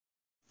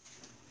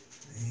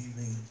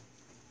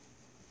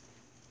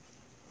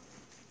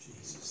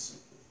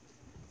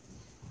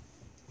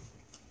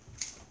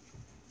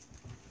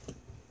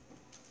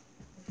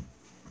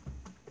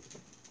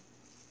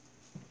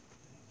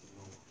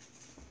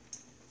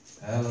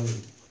Hallelujah.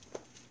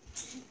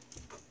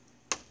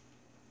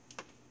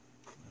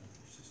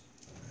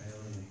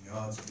 Hallelujah.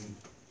 God's good.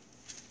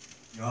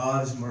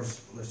 God is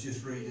merciful. Let's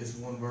just read this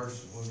one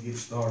verse and we'll get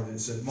started. It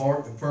said,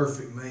 mark the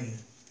perfect man,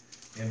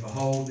 and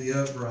behold the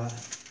upright,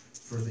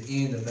 for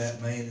the end of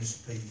that man is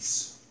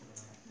peace.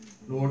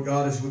 Lord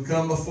God, as we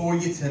come before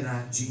you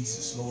tonight,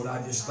 Jesus, Lord,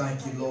 I just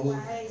thank you,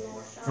 Lord,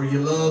 for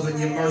your love and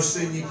your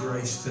mercy and your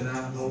grace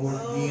tonight, Lord.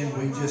 Again,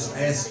 we just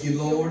ask you,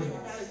 Lord.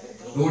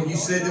 Lord, you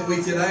said that we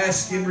could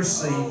ask and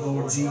receive,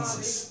 Lord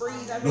Jesus.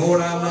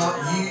 Lord, I'm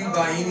not you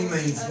by any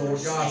means,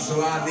 Lord God,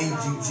 so I need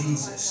you,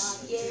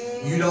 Jesus.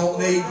 You don't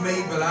need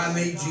me, but I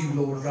need you,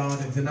 Lord God.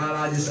 And tonight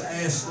I just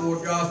ask,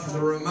 Lord God, for the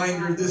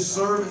remainder of this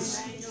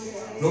service,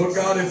 Lord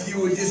God, if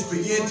you would just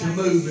begin to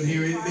move in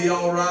here, it'd be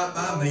all right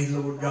by me,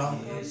 Lord God.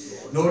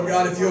 Lord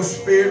God, if your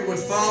spirit would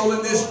fall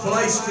in this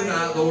place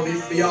tonight, Lord,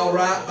 it'd be all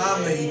right by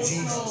me,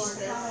 Jesus.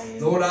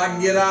 Lord, I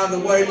can get out of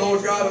the way,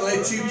 Lord God, and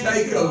let you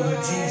take over,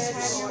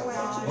 Jesus.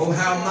 Oh,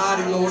 how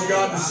mighty, Lord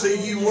God, to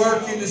see you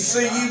working, to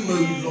see you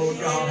move, Lord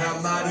God,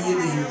 how mighty it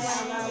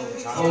is.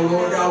 Oh,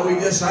 Lord God, we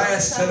just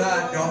ask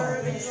tonight,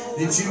 God,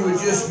 that you would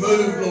just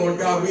move, Lord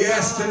God. We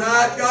ask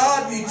tonight,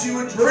 God, that you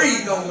would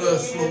breathe on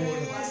us,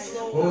 Lord.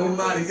 Oh,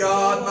 mighty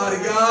God,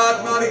 mighty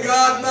God, mighty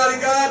God,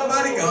 mighty God,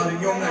 mighty God,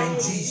 in your name,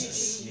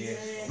 Jesus.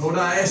 Lord,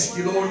 I ask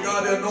you, Lord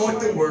God, to anoint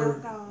the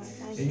word.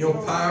 In your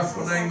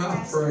powerful name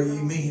I pray,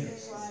 amen.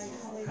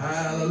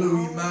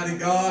 Hallelujah, mighty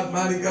God,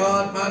 mighty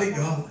God, mighty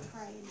God.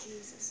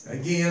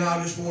 Again,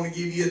 I just want to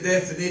give you a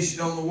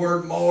definition on the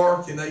word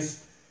mark, and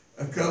there's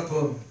a couple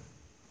of,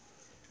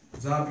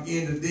 as I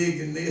begin to dig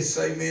in this,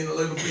 amen, a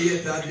little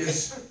bit,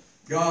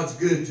 God's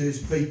good to his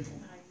people.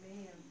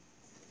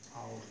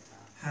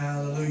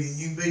 Hallelujah.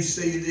 You can be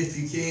seated if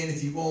you can,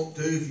 if you want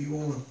to. If you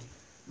want to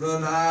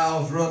run the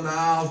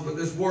aisles. But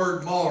this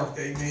word mark,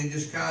 amen,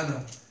 just kind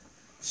of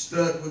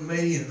stuck with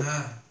me. And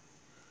I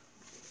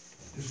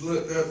just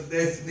looked up the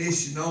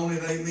definition on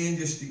it, amen,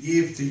 just to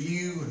give to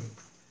you. And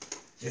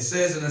it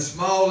says, in a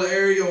small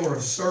area or a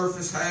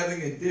surface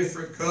having a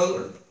different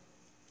color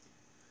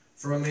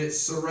from its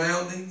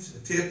surroundings, a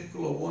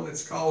typical of one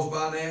that's caused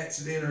by an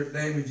accident or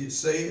damage, it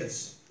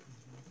says.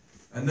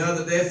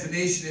 Another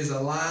definition is a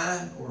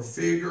line or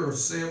figure or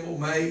symbol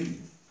made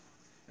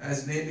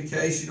as an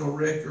indication or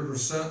record or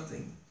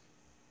something.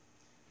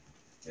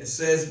 It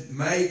says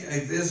make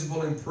a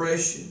visible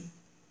impression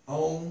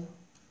on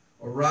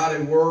or write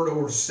a word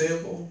or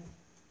symbol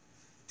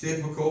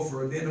typical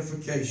for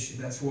identification.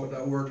 That's what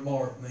that word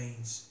mark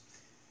means.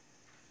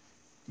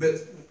 But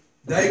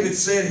David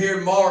said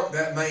here, mark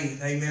that man,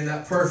 amen,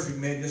 that perfect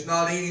man. Just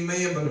not any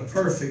man, but a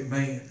perfect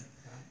man.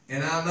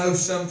 And I know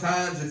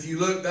sometimes if you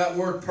look that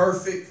word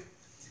perfect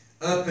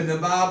up in the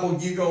Bible,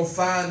 you're going to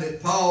find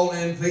that Paul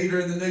and Peter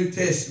in the New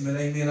Testament,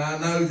 amen. I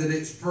know that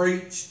it's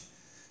preached,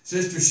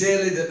 Sister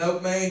Shelley, that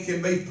no man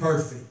can be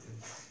perfect.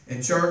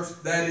 And church,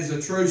 that is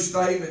a true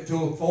statement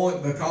to a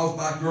point, because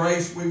by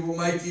grace we will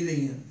make it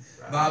in.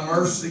 By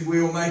mercy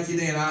we will make it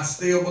in. I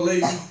still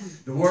believe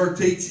the Word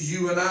teaches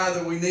you and I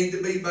that we need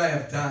to be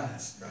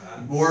baptized.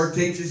 The Word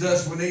teaches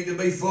us we need to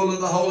be full of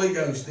the Holy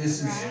Ghost.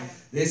 This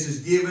is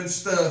given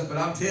stuff. But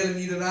I'm telling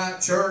you tonight,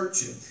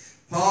 church,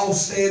 Paul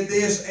said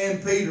this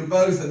and Peter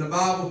both, and the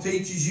Bible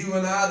teaches you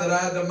and I that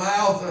out of the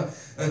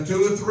mouth of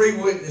 2 or 3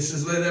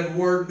 witnesses let every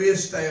word be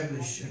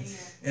established.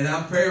 And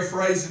I'm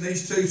paraphrasing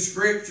these 2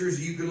 scriptures.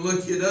 You can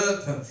look it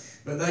up.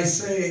 But they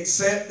say,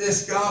 accept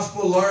this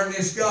gospel, learn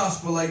this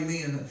gospel,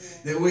 amen,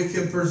 that we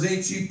can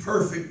present you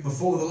perfect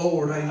before the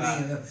Lord,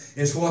 amen.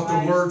 It's what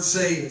the Word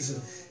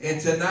says.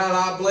 And tonight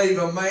I believe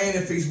a man,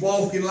 if he's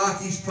walking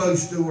like he's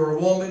supposed to, or a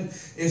woman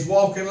is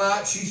walking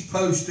like she's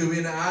supposed to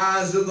in the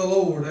eyes of the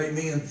Lord,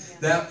 amen,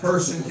 that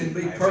person can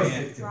be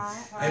perfect.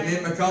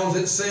 Amen, because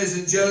it says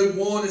in Job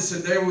 1, it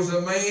said there was a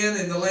man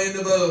in the land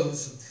of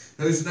Uz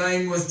whose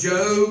name was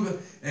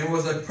Job, and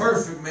was a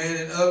perfect man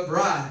and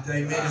upright,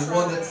 amen, and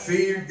one that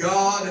feared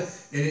God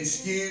and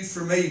excused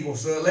from evil.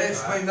 So it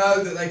lets me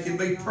know that they can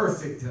be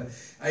perfect,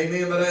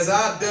 amen. But as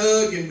I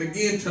dug and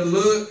began to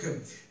look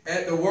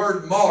at the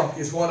word mark,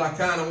 is what I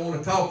kind of want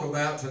to talk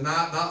about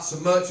tonight. Not so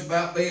much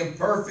about being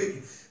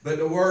perfect, but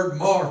the word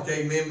mark,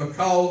 amen,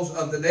 because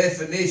of the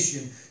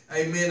definition,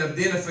 amen,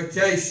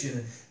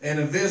 identification and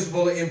a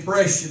visible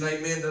impression,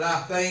 amen, that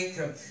I think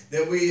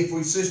that if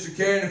we, Sister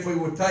Karen, if we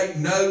would take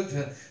note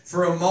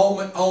for a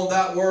moment on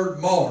that word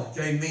mark,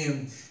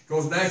 amen,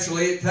 because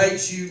naturally it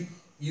takes you,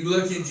 you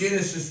look in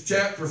Genesis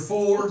chapter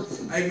 4,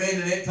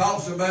 amen, and it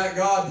talks about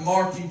God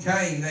marking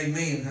Cain,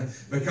 amen,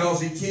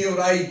 because he killed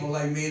Abel,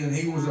 amen, and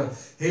he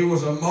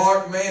was a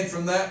marked man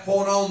from that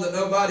point on that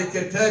nobody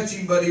could touch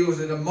him, but he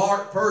was a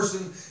marked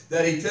person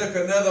that he took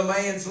another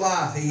man's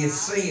life. He has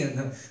sinned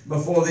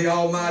before the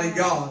Almighty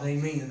God,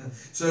 amen.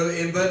 So,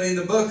 but in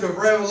the book of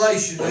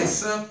Revelation, there's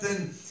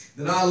something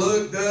that I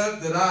looked up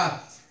that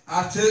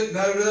I took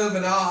note of,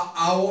 and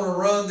I want to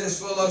run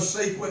this little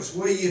sequence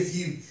with you. If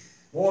you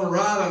want to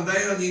write them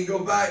down, you can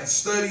go back and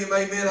study them,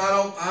 amen.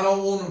 I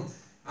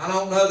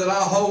don't know that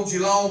I'll hold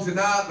you long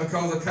tonight,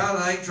 because I kind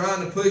of ain't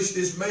trying to push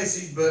this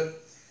message,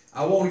 but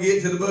I want to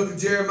get to the book of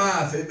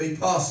Jeremiah if it be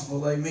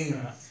possible.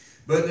 Amen.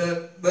 But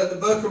the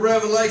book of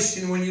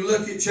Revelation, when you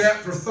look at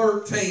chapter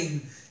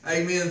 13,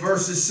 amen,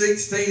 verses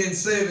 16 and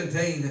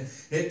 17,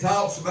 it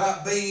talks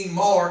about being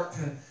marked,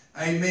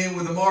 amen,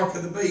 with the mark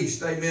of the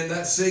beast. Amen.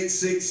 That's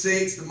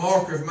 666, the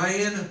mark of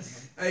man.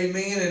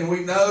 Amen. And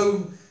we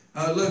know,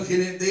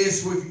 looking at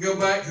this, we can go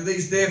back to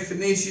these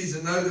definitions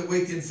and know that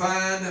we can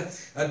find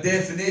a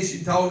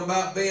definition talking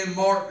about being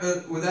marked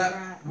with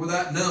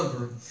that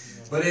number.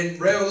 But in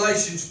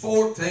Revelation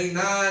 14,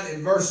 9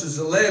 and verses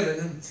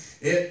 11,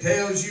 it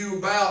tells you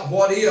about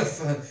what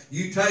if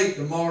you take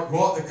the mark,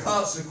 what the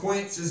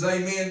consequences,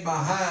 amen,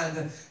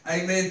 behind,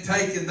 amen,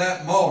 taking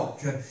that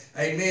mark.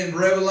 Amen.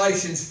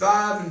 Revelations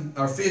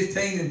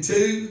 15 and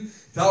 2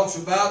 talks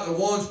about the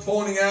ones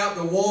pointing out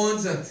the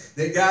ones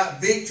that got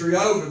victory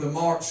over the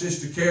mark,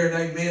 Sister Karen,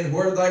 amen,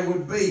 where they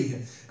would be.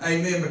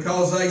 Amen.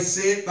 Because they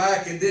sit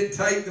back and didn't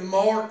take the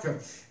mark,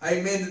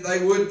 amen, that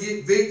they would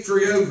get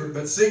victory over it.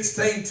 But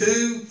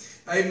 16:2,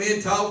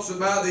 amen, talks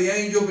about the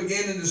angel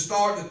beginning to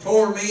start the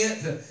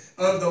torment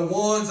of the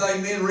ones,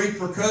 amen,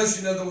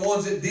 repercussion of the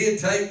ones that did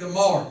take the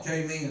mark,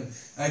 amen.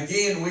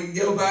 Again, we can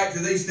go back to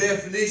these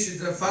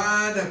definitions and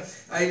find,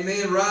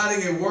 amen,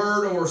 writing a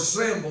word or a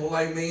symbol,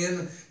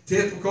 amen,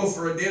 typical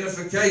for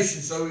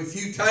identification. So if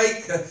you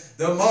take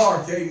the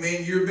mark,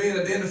 amen, you're being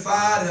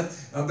identified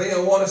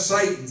being one of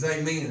Satan's,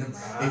 amen.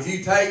 If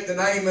you take the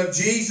name of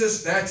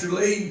Jesus,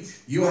 naturally,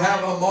 you'll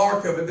have a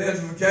mark of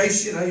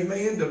identification,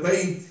 amen, to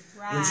be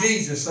with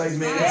Jesus,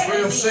 amen. It's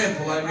real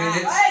simple, amen.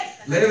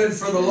 It's living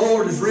for the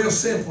Lord is real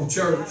simple,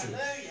 church.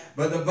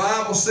 But the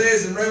Bible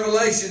says in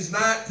Revelations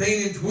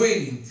 19 and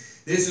 20,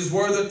 this is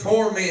where the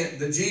torment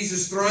that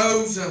Jesus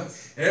throws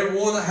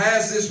everyone that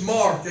has this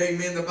mark,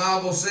 amen, the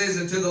Bible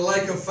says, into the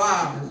lake of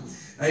fire.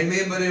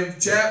 Amen. But in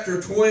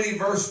chapter 20,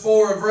 verse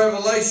 4 of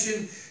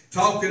Revelation,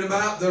 talking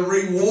about the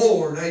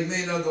reward,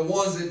 amen, of the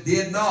ones that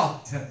did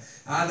not.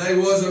 There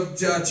was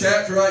a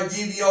chapter I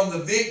give you on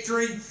the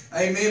victory,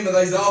 amen, but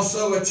there's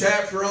also a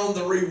chapter on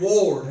the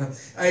reward,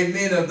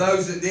 amen, of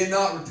those that did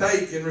not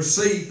take and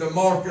receive the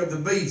mark of the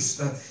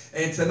beast.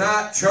 And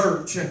tonight,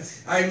 church,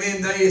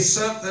 amen, there is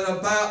something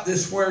about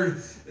this where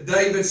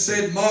David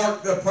said,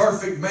 mark the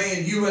perfect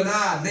man. You and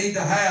I need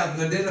to have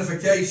an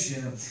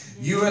identification.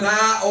 You and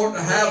I ought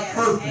to have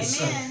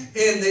purpose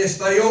in this.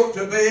 They ought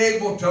to be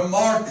able to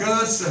mark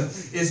us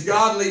as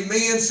godly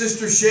men,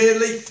 Sister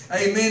Shedley,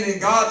 amen, and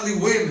godly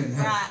women.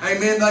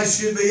 Amen. They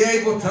should be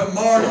able to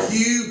mark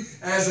you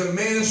as a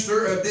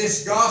minister of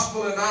this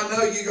gospel. And I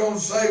know you're going to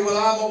say, well,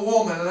 I'm a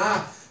woman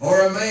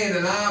or a man,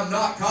 and I'm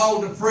not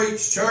called to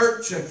preach,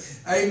 church.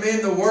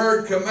 Amen. The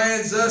Word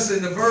commands us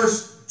in the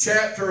first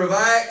chapter of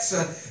Acts,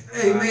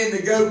 amen,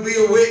 to go be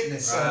a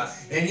witness.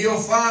 And you'll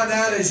find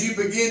out as you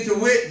begin to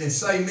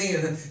witness,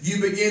 amen,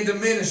 you begin to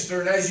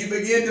minister. And as you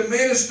begin to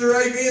minister,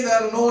 amen,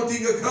 that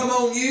anointing will come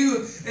on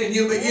you, and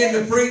you'll begin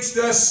to preach,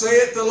 thus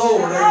saith the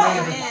Lord,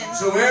 amen.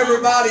 So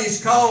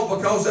everybody's called,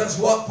 because that's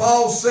what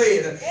Paul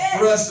said,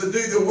 for us to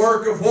do the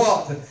work of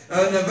what?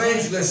 An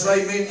evangelist,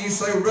 amen. You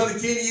say, well, Brother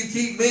Kenny, you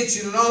keep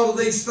mentioning all of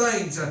these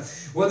things.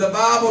 Well, the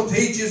Bible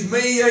teaches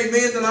me,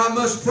 amen, that I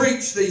must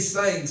preach these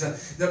things.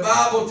 The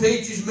Bible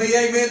teaches me,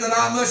 amen, that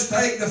I must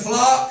take the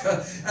flock,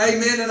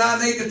 amen, and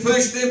I need to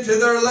push them to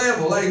their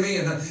level,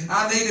 amen.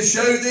 I need to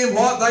show them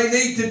what they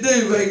need to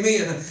do,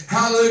 amen.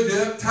 Hallelujah,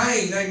 to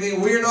obtain, amen.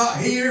 We're not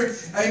here,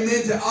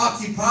 amen, to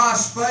occupy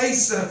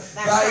space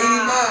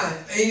by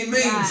any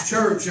means,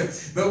 church.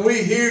 But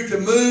we're here to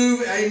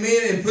move,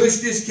 amen, and push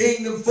this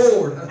kingdom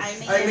forward.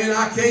 Amen.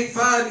 I can't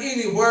find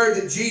anywhere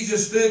that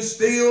Jesus stood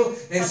still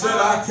and said,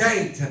 I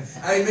can't.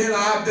 Amen.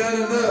 I've done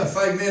enough.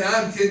 Amen.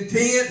 I'm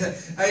content.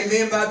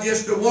 Amen. By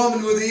just a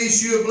woman with the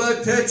issue of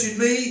blood touching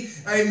me.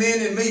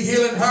 Amen. And me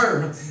healing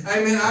her.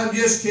 Amen. I'm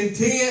just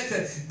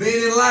content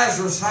being in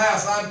Lazarus'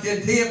 house. I'm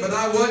content, but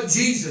I wasn't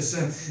Jesus.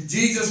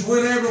 Jesus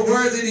went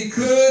everywhere that he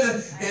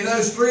could in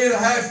those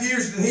 3.5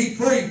 years that he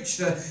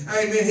preached.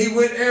 Amen. He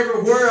went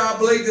everywhere. I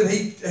believe that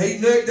he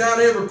knocked out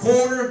every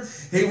corner.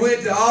 He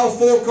went to all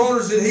 4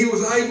 corners that he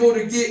was able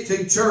to get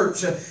to,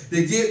 church,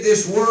 to get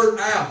this word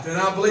out. And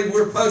I believe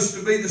we're supposed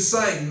to be the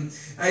same.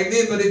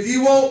 Amen. But if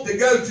you want to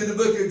go to the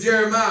book of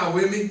Jeremiah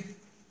with me,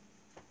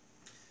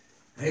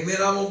 amen,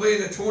 I'm going to be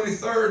in the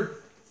 23rd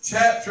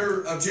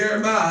chapter of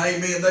Jeremiah.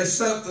 Amen. There's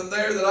something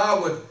there that I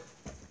would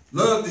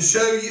love to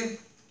show you.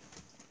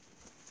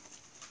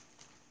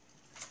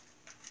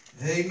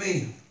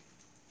 Amen.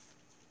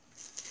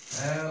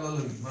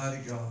 Hallelujah.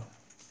 Mighty God.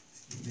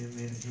 Just give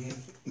me a minute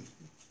here.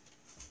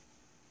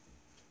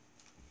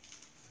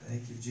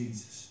 Thank you,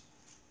 Jesus.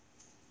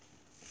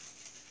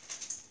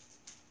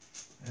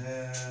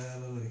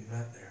 Hallelujah.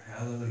 Right there.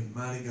 Hallelujah.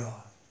 Mighty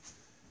God.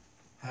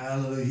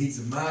 Hallelujah. He's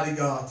a mighty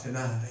God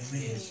tonight.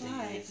 Amen. That's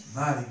right.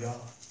 Mighty God.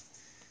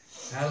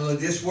 Hallelujah.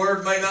 This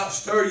word may not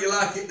stir you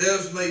like it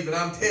does me, but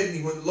I'm telling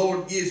you, when the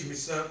Lord gives me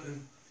something,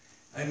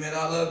 amen,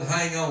 I love to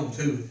hang on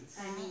to it.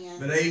 Amen.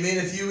 But amen,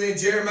 if you in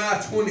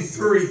Jeremiah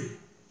 23,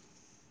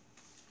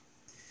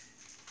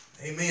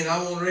 amen,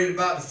 I want to read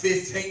about the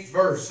 15th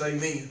verse.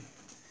 Amen.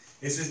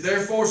 It says,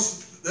 therefore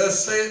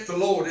thus saith the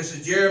Lord. This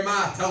is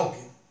Jeremiah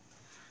talking.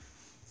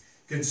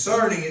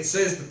 Concerning, it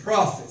says, the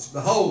prophets,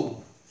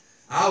 behold,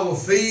 I will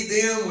feed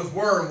them with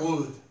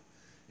wormwood.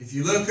 If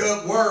you look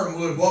up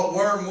wormwood, what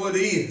wormwood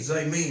is,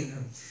 amen.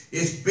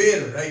 It's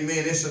bitter,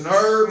 amen. It's an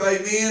herb,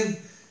 amen.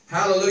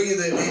 Hallelujah,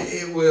 that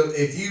it will,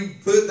 if you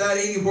put that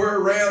anywhere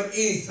around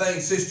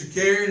anything, Sister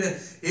Karen,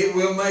 it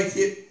will make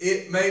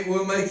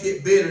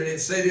it bitter. And it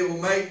said it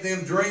will make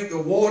them drink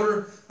the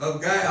water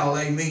of gall,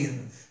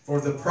 amen.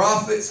 For the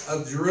prophets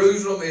of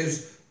Jerusalem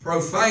is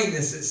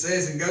profaneness, it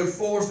says, and go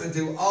forth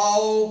into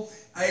all,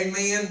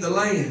 amen, the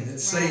land, it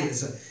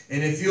says.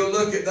 And if you'll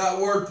look at that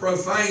word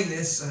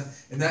profaneness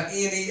and that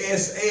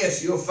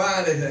N-E-S-S, you'll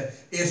find it,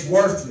 it's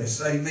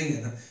worthless,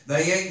 amen.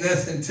 They ain't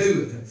nothing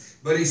to it.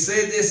 But he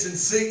said this in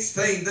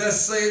 16,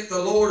 thus saith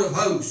the Lord of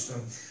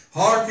hosts,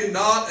 hearken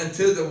not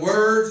unto the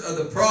words of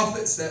the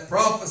prophets that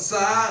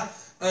prophesy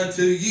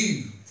unto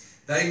you.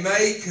 They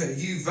make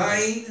you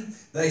vain.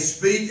 They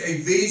speak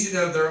a vision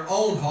of their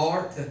own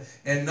heart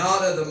and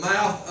not of the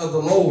mouth of the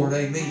Lord,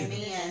 amen.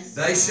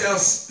 They shall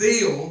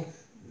steal.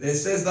 It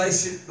says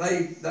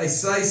they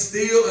say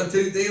still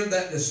unto them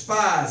that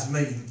despise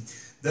me.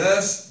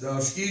 Thus,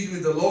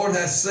 the Lord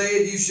hath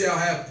said, you shall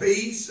have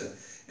peace.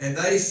 And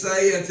they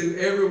say unto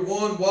every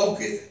one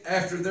walketh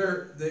after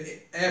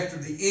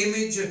the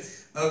image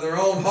of their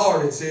own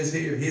heart, it says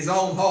here, his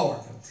own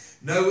heart.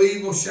 No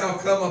evil shall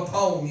come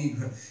upon you.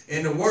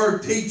 And the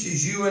Word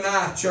teaches you and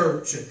I,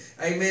 church,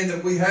 amen,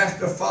 that we have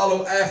to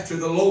follow after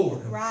the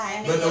Lord.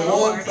 Right. But the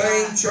one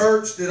thing,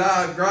 church, that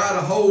I grab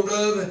a hold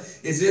of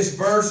is this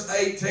verse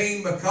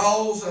 18,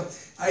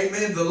 because,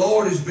 amen, the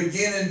Lord is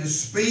beginning to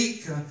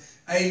speak,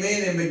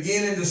 amen, and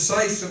beginning to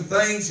say some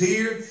things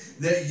here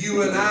that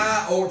you and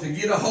I ought to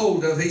get a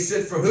hold of. He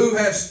said, for who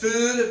hath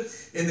stood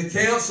in the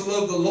counsel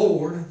of the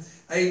Lord,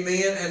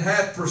 amen, and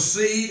hath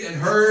perceived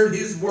and heard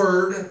his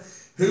word,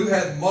 who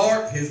hath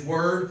marked his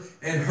word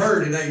and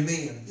heard it,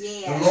 amen.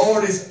 Yes. The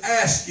Lord is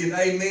asking,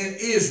 amen,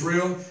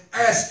 Israel,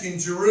 asking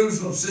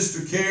Jerusalem,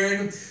 Sister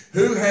Karen,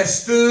 who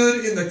has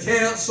stood in the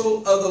counsel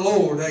of the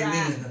Lord,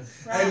 amen.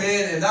 Right.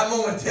 Amen. And I'm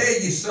going to tell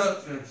you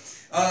something.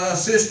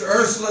 Sister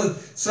Ursula,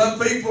 some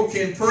people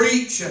can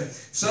preach, and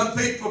some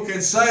people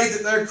can say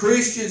that they're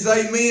Christians,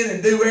 amen,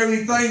 and do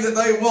everything that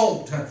they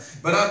want.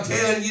 But I'm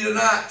telling you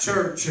tonight,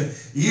 church,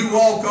 you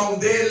walk on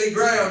deadly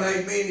ground,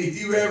 amen, if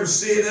you ever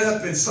sit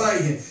up and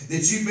say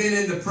that you've been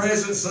in the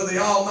presence of the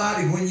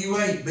Almighty when you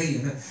ain't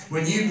been.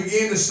 When you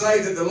begin to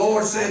say that the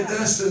Lord said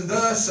thus and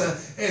thus,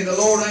 and the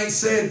Lord ain't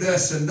said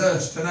thus and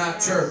thus tonight,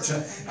 church.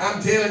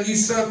 I'm telling you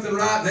something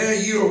right now,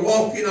 you are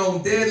walking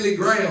on deadly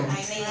ground.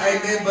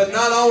 Amen. But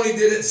not only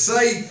did it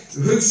say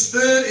who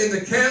stood in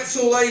the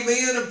counsel,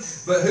 amen,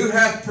 but who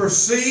hath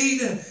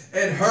perceived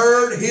and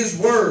heard his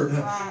word.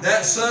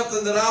 That's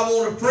something that I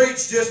want to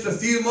preach just a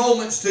few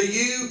moments to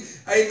you,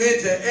 amen,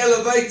 to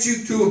elevate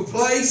you to a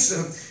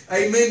place,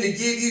 amen, to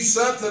give you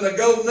something, a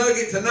gold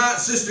nugget tonight,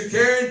 Sister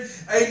Karen,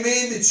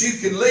 amen, that you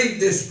can leave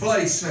this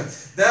place.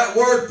 That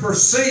word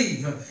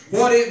perceive,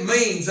 what it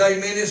means,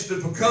 amen, is to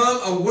become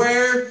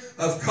aware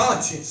of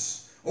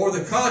conscience, or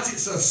the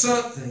conscience of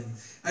something.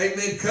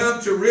 Amen.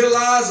 Come to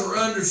realize or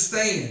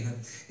understand,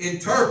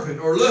 interpret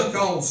or look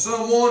on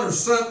someone or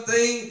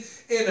something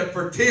in a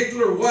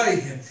particular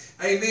way.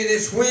 Amen.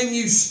 It's when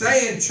you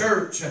stand,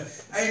 church,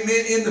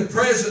 amen, in the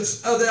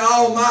presence of the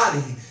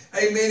Almighty.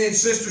 Amen. And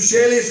Sister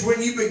Shelley, it's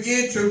when you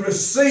begin to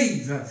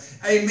receive,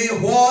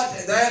 amen,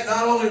 what? That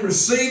not only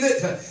receive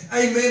it,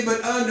 amen,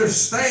 but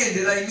understand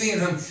it,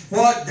 amen.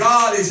 What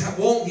God is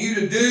wanting you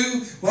to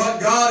do,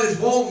 what God is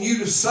wanting you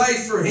to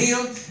say for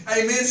Him.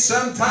 Amen.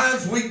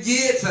 Sometimes we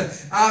get,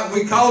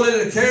 we call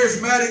it a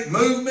charismatic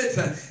movement.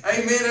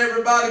 Amen.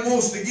 Everybody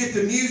wants to get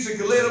the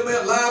music a little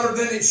bit louder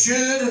than it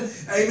should.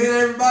 Amen.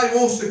 Everybody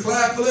wants to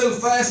clap a little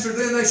faster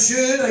than they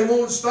should. They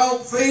want to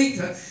stomp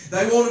feet.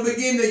 They want to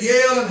begin to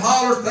yell and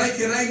holler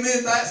thinking,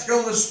 amen, that's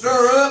going to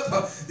stir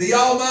up the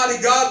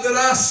Almighty God that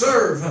I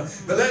serve.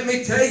 But let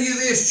me tell you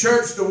this,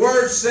 church, the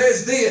Word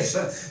says this,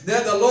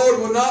 that the Lord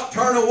will not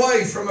turn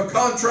away from a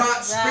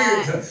contrite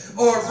spirit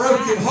or a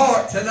broken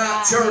heart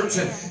tonight, church.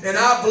 And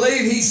I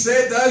believe He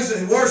said those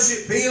that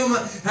worship Him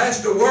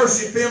has to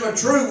worship Him. A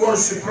true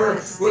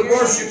worshiper would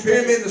worship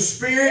Him in the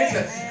Spirit,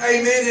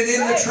 amen, and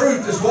in the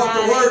truth is what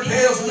the Word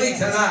tells me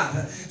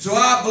tonight. So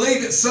I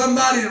believe that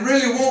somebody that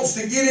really wants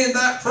to get in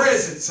that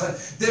presence,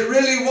 that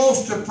really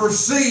wants to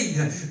perceive,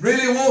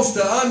 really wants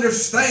to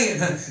understand,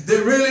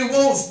 that really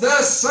wants,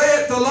 thus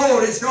saith the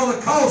Lord, it's going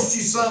to cost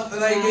you something,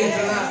 amen,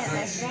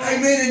 tonight.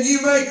 Amen, and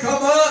you may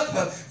come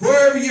up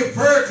wherever your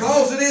prayer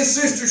closet is,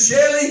 Sister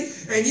Shelley,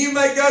 and you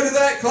may go to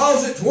that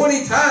closet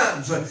 20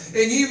 times,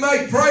 and you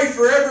may pray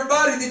for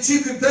everybody that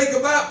you can think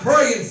about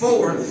praying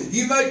for.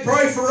 You may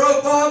pray for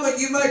Obama,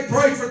 you may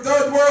pray for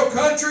third world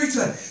countries,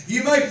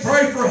 you may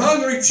pray for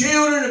hungry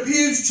children,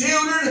 abused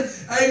children,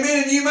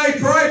 amen, and you may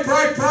pray,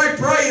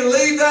 and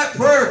leave that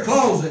prayer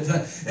closet,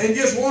 and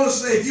just want to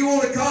say, if you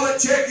want to call it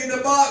checking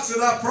the box that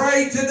I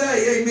prayed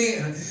today,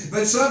 amen.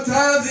 But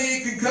sometimes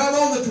it can come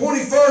on the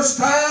 21st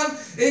time,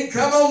 it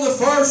can come on the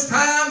first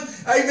time,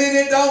 Amen.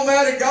 It don't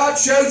matter. God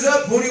shows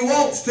up when He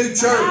wants to,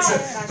 church.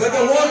 But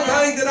the one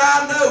thing that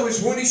I know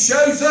is when He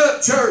shows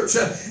up, church,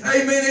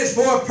 amen, it's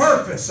for a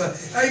purpose.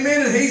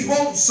 Amen. And He's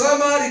wanting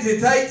somebody to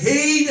take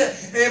heed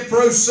and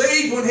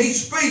proceed when He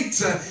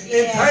speaks.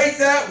 And take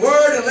that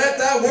word and let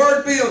that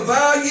word be of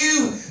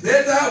value.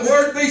 Let that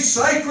word be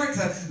sacred.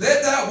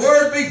 Let that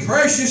word be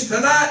precious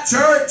tonight,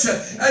 church.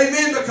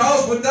 Amen.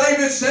 Because when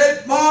David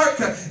said, Mark,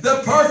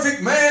 the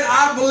perfect man,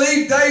 I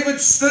believe David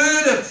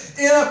stood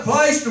in a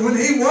place when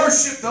he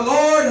worshiped the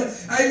Lord.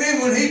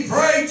 Amen. When he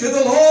prayed to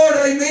the Lord,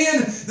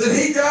 amen, that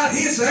he got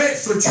his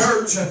answer,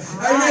 church.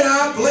 Amen.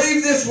 I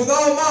believe this with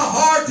all my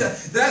heart.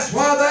 That's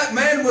why that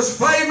man was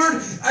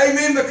favored.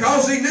 Amen.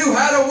 Because he knew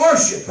how to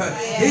worship.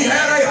 He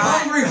had a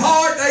hungry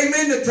heart,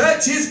 amen, to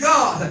touch his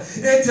God.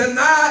 And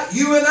tonight,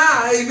 you and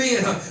I,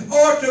 amen,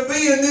 are to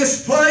be in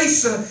this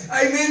place,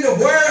 amen, to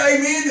where,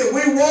 amen, that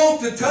we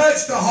want to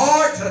touch the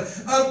heart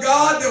of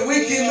God, that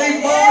we can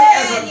be marked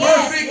as a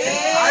perfect,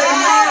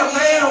 amen, a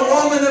man, a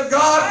woman of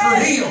God for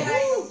Him.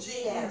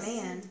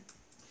 Amen.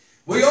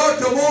 We ought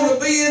to want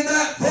to be in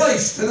that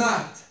place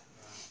tonight.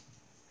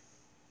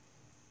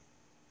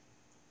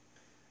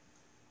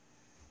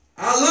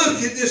 I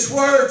look at this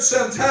word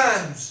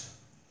sometimes,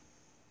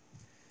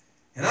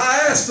 and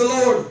I ask the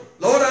Lord,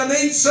 Lord, I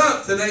need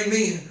something,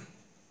 amen.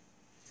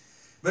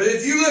 But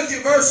if you look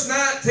at verse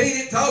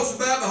 19, it talks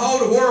about,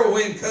 behold, a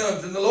whirlwind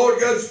comes, and the Lord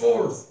goes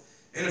forth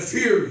in a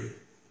fury.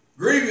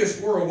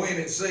 Grievous whirlwind,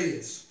 it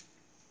says.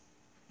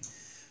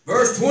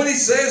 Verse 20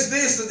 says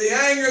this, that the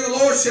anger of the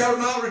Lord shall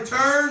not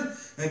return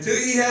until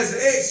He has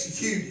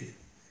executed,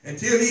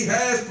 until He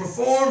has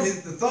performed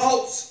the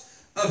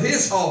thoughts of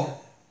His heart.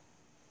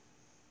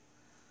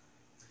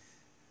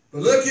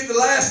 But look at the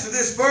last of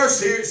this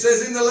verse here. It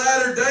says, in the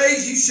latter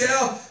days you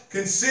shall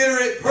consider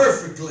it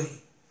perfectly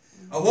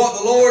of what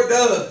the Lord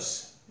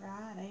does. Right,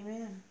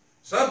 amen.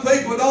 Some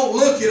people don't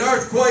look at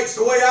earthquakes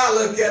the way I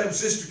look at them,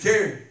 Sister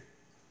Carrie.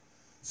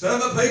 Some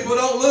people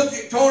don't look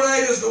at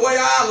tornadoes the way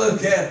I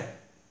look at them.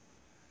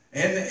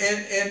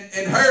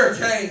 And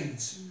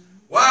hurricanes,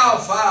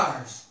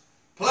 wildfires,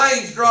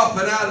 planes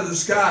dropping out of the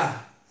sky.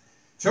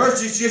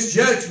 Church, it's just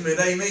judgment,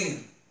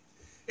 amen.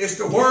 It's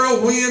the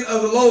whirlwind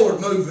of the Lord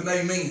moving,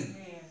 amen.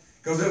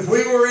 Because if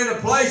we were in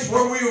a place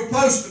where we were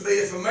supposed to be,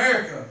 if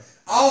America,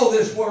 all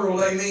this world,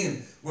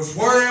 amen, was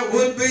where it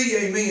would be,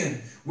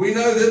 amen, we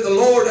know that the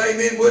Lord,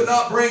 amen, would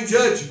not bring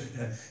judgment.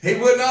 He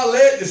would not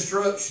let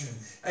destruction.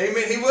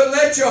 Amen. He wouldn't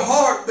let your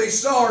heart be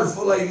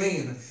sorrowful,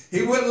 amen.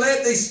 He wouldn't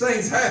let these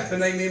things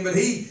happen, amen. But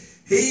He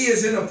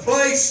is in a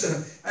place,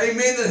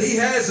 amen, that He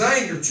has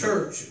anger,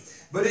 church.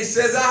 But He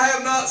says, I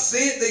have not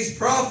sent these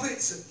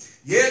prophets,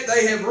 yet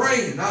they have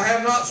reigned. I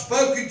have not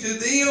spoken to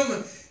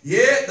them,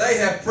 yet they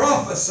have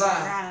prophesied.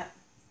 Right.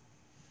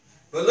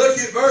 But look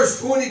at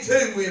verse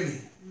 22 with me.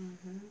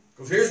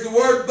 Because here's the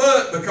word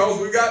but, because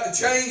we've got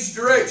to change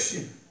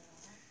direction.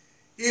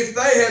 If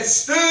they have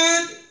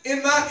stood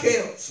in my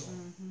counsel,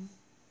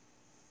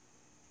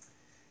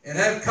 and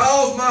have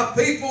caused my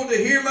people to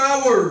hear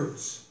my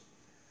words,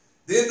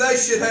 then they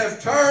should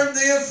have turned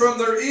them from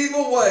their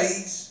evil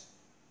ways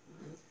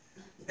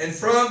and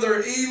from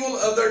their evil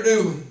of their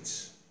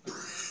doings.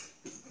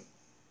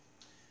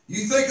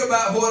 You think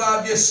about what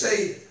I've just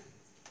said.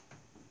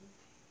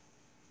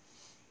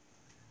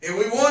 And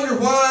we wonder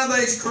why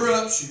there's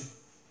corruption.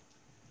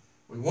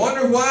 We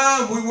wonder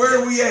why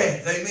where we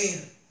at,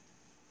 amen.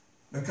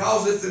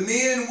 Because if the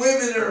men and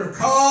women are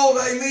called,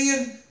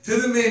 amen, to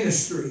the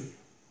ministry.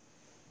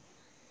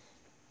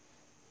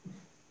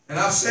 And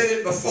I've said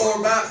it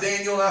before about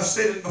Daniel, and I've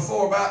said it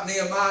before about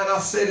Nehemiah, and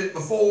I've said it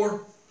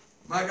before,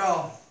 my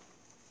God,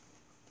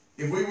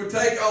 if we would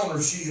take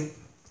ownership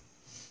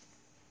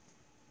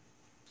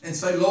and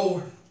say,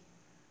 Lord,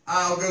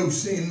 I'll go,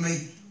 send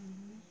me.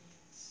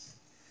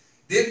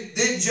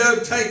 Did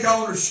Job take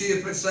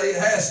ownership and say, it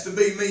has to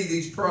be me,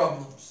 these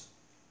problems?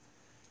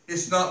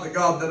 It's not the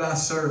God that I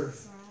serve.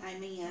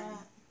 Amen.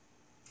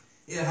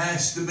 It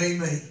has to be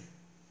me.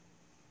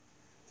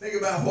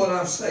 Think about what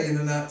I'm saying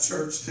tonight,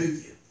 church, to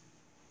you.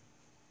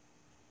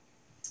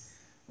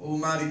 Oh,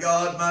 mighty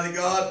God, mighty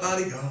God,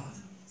 mighty God.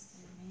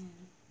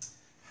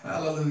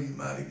 Hallelujah,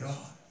 mighty God.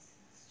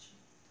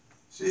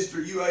 Sister,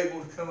 are you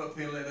able to come up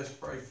here and let us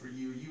pray for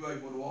you? Are you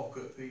able to walk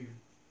up here?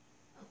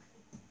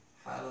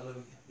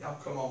 Hallelujah.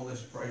 Y'all come on,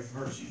 let's pray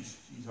for her. She's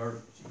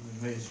hurt. She's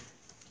in misery.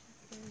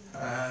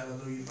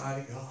 Hallelujah,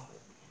 mighty God.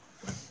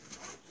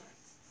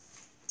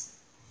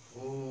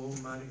 Oh,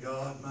 mighty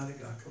God, mighty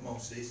God. Come on,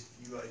 sis.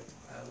 You able.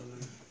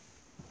 Hallelujah.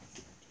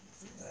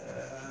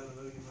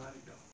 Hallelujah.